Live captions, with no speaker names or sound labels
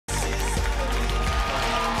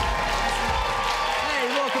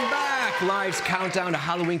Live's countdown to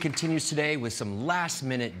Halloween continues today with some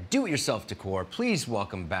last-minute do-it-yourself decor. Please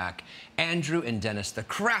welcome back Andrew and Dennis, the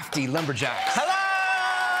Crafty Lumberjacks. Hello!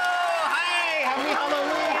 Hi! Happy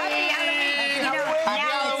Halloween! Happy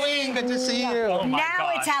Halloween! Good to see you. Oh my God.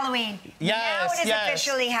 It's Halloween. Yes, now it is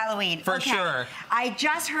officially Halloween. For sure. I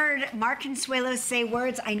just heard Mark Consuelos say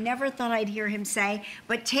words I never thought I'd hear him say,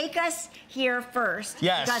 but take us here first.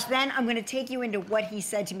 Yes. Because then I'm going to take you into what he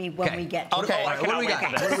said to me when we get to it. Okay. All right, what do we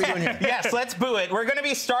got? What are we doing here? Yes, let's boo it. We're going to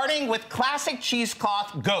be starting with classic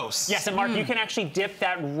cheesecloth ghosts. Yes, and Mark, you can actually dip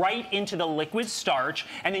that right into the liquid starch,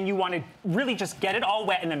 and then you want to really just get it all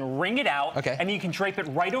wet and then wring it out. Okay. And then you can drape it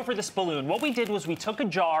right over this balloon. What we did was we took a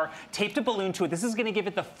jar, taped a balloon to it. This is going to give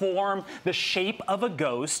it the form, the shape of a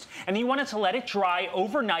ghost. And then you want it to let it dry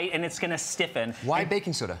overnight, and it's going to stiffen. Why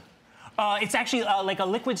baking soda? It's actually like a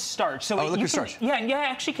liquid starch. So liquid starch. Yeah, and you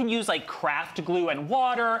actually can use like craft glue and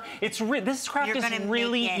water. This craft is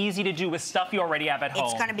really easy to do with stuff you already have at home.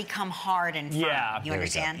 It's going to become hard and firm. Yeah. You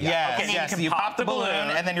understand? Yes, Okay, yes. you You pop the balloon,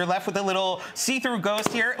 and then you're left with a little see-through ghost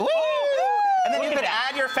here. Ooh! And then you could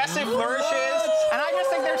add your festive flourishes. And I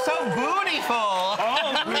just think they're so beautiful.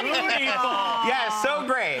 Oh, beautiful. Yes, so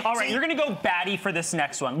great. All right, you're going to go batty for this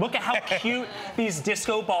next one. Look at how cute these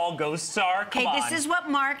disco ball ghosts are. Come on. This is what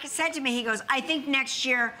Mark said to me. He goes, I think next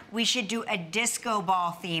year we should do a disco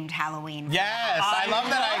ball themed Halloween. Yes, I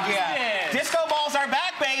love that idea. Disco balls are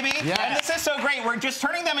back, baby. Yes. And this is so great. We're just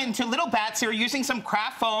turning them into little bats here using some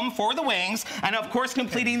craft foam for the wings. And of course,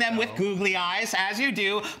 completing them with googly eyes, as you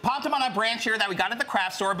do. Popped them on a branch here that we got at the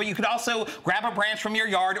craft store, but you could also grab a branch from your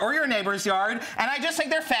yard or your neighbor's yard. And I just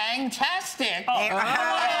think they're fantastic. Oh, come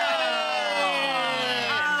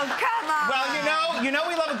on. Well, you know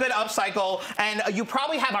we love a good upcycle, and you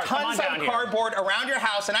probably have Mark, tons of cardboard around your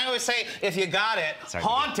house, and I always say, if you got it,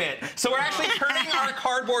 haunt it. So we're actually turning our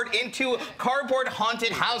cardboard into cardboard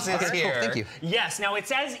haunted houses here. Cool. Thank you. Yes, now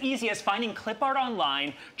it's as easy as finding clip art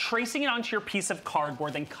online, tracing it onto your piece of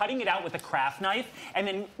cardboard, then cutting it out with a craft knife, and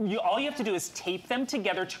then all you have to do is tape them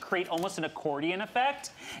together to create almost an accordion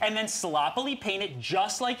effect, and then sloppily paint it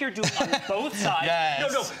just like you're doing on both sides.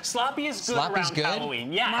 Yes. No, sloppy is good around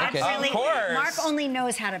Halloween. Yeah, Mark, absolutely. Of course. Mark only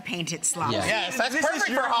knows how to paint it sloppy. Yeah. Yes, that's This is perfect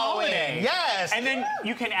your for Halloween. holiday. Yes. And then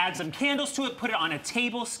you can add some candles to it, put it on a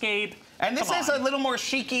tablescape. And this is a little more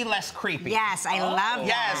chicy, less creepy. Yes, I love that.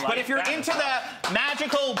 Yes, but if you're into the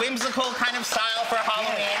magical, whimsical kind of style for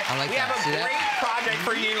Halloween, we have a great project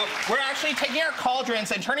for you. We're actually taking our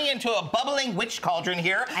cauldrons and turning it into a bubbling witch cauldron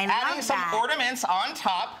here, adding some ornaments on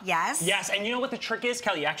top. Yes. Yes, and you know what the trick is,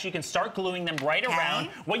 Kelly? Actually, you can start gluing them right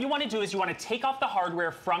around. What you want to do is you want to take off the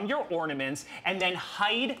hardware from your ornaments and then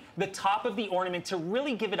hide the top of the ornament to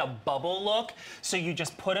really give it a bubble look. So you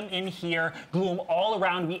just put them in here, glue them all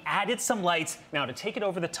around. We added some lights. Now, to take it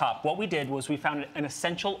over the top, what we did was we found an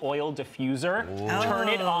essential oil diffuser, turn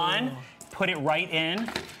it on, put it right in,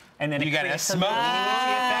 and then you got a smoke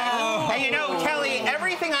effect. And you know, Kelly,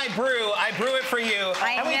 everything I brew it for you.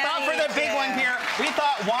 And we thought for the big one here, we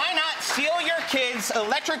thought, why not steal your kid's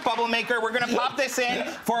electric bubble maker? We're gonna pop this in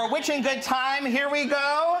for a witching good time. Here we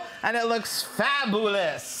go. And it looks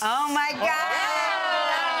fabulous. Oh my God.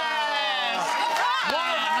 More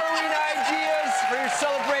Halloween ideas for your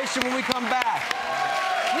celebration when we come back.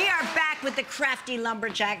 We are back with the Crafty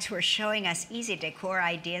Lumberjacks who are showing us easy decor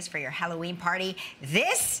ideas for your Halloween party.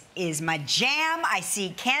 This is my jam. I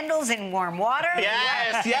see candles in warm water.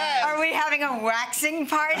 Yes, yes. Are we having a waxing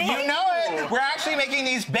party? You know it. We're actually making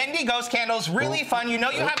these bendy ghost candles really fun. You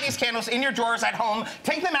know you have these candles in your drawers at home.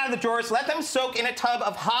 Take them out of the drawers, let them soak in a tub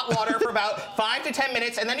of hot water for about 5 to 10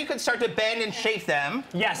 minutes, and then you can start to bend and shape them.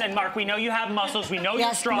 Yes, and Mark, we know you have muscles. We know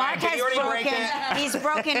you're strong. Mark has broken. He's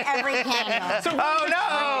broken every candle. So oh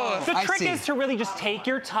no! The trick is to really just take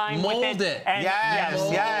your time with it. And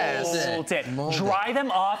mold it. Dry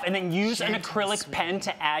them off and then use an acrylic pen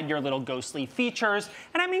to add your little ghostly features.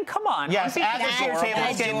 And I mean, come on. Yes, add this to your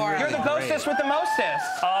table skin. You're the ghostess with the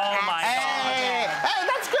mostest. Oh my God. Hey,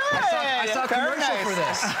 that's good. I saw a commercial for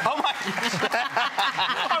this. Oh my God.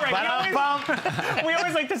 All right, we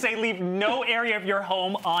always like to say leave no area of your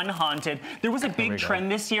home unhaunted. There was a big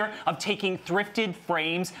trend this year of taking thrifted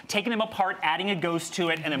frames, taking them apart, adding a ghost to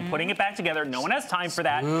it, and then putting it back together. No one has time for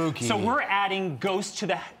that. So we're adding ghosts to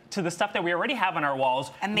the stuff that we already have on our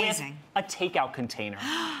walls. Amazing. With a takeout container.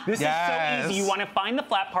 This is so easy. You want to find the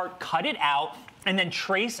flat part, cut it out, and then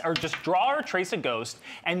trace or just draw or trace a ghost,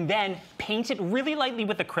 and then paint it really lightly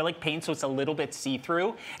with acrylic paint so it's a little bit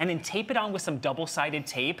see-through, and then tape it on with some double-sided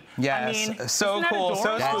tape. Yes, I mean, so cool,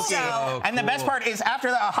 so spooky. And the best part is after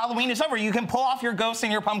the Halloween is over, you can pull off your ghosts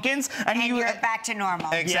and your pumpkins, and you're back to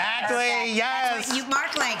normal. Exactly, yes. That's what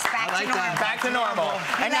Mark likes, back to normal. Back to normal.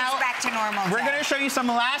 And now, back to normal. We're going to show you some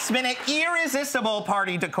last-minute irresistible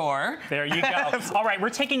party decor. There you go. All right, we're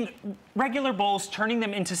taking regular bowls, turning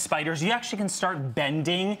them into spiders. You actually can start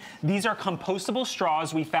bending. These are compostable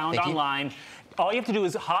straws we found online. All you have to do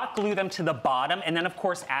is hot glue them to the bottom, and then, of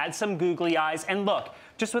course, add some googly eyes. And look,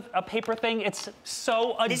 just with a paper thing, it's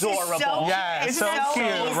so adorable. This is so, it's so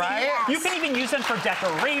cute, right? You can even use them for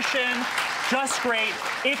decoration. Just great.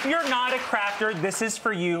 If you're not a crafter, this is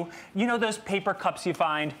for you. You know those paper cups you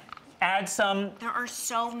find? Add some. There are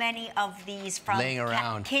so many of these from laying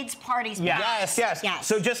around kids' parties. Yes.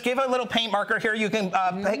 So just give a little paint marker here. You can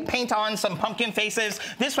paint on some pumpkin faces.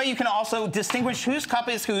 This way you can also distinguish whose cup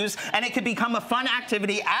is whose, and it could become a fun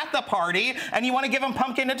activity at the party, and you want to give them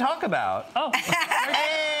pumpkin to talk about. Oh.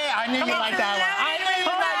 Hey, I knew you liked that one. I knew you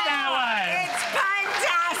liked that one. It's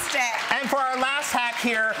fantastic. And for our last hack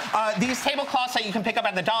here, these tablecloths that you can pick up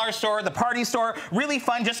at the dollar store, the party store, really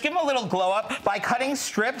fun. Just give them a little glow up by cutting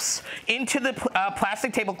strips into the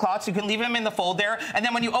plastic tablecloths. You can leave them in the fold there, and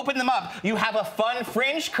then when you open them up, you have a fun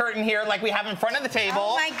fringe curtain here like we have in front of the table,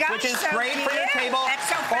 oh my gosh, which is so great for your table. That's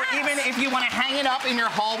so or even if you want to hang it up in your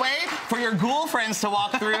hallway for your ghoul friends to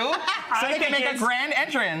walk through, so they can make a grand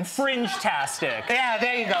entrance. Fringe-tastic. Yeah,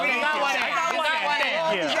 there you go. You got one in. You got one in.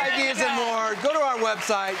 All these ideas and more, go to our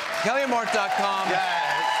website, kellyandmark.com.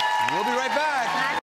 Yes. We'll be right back.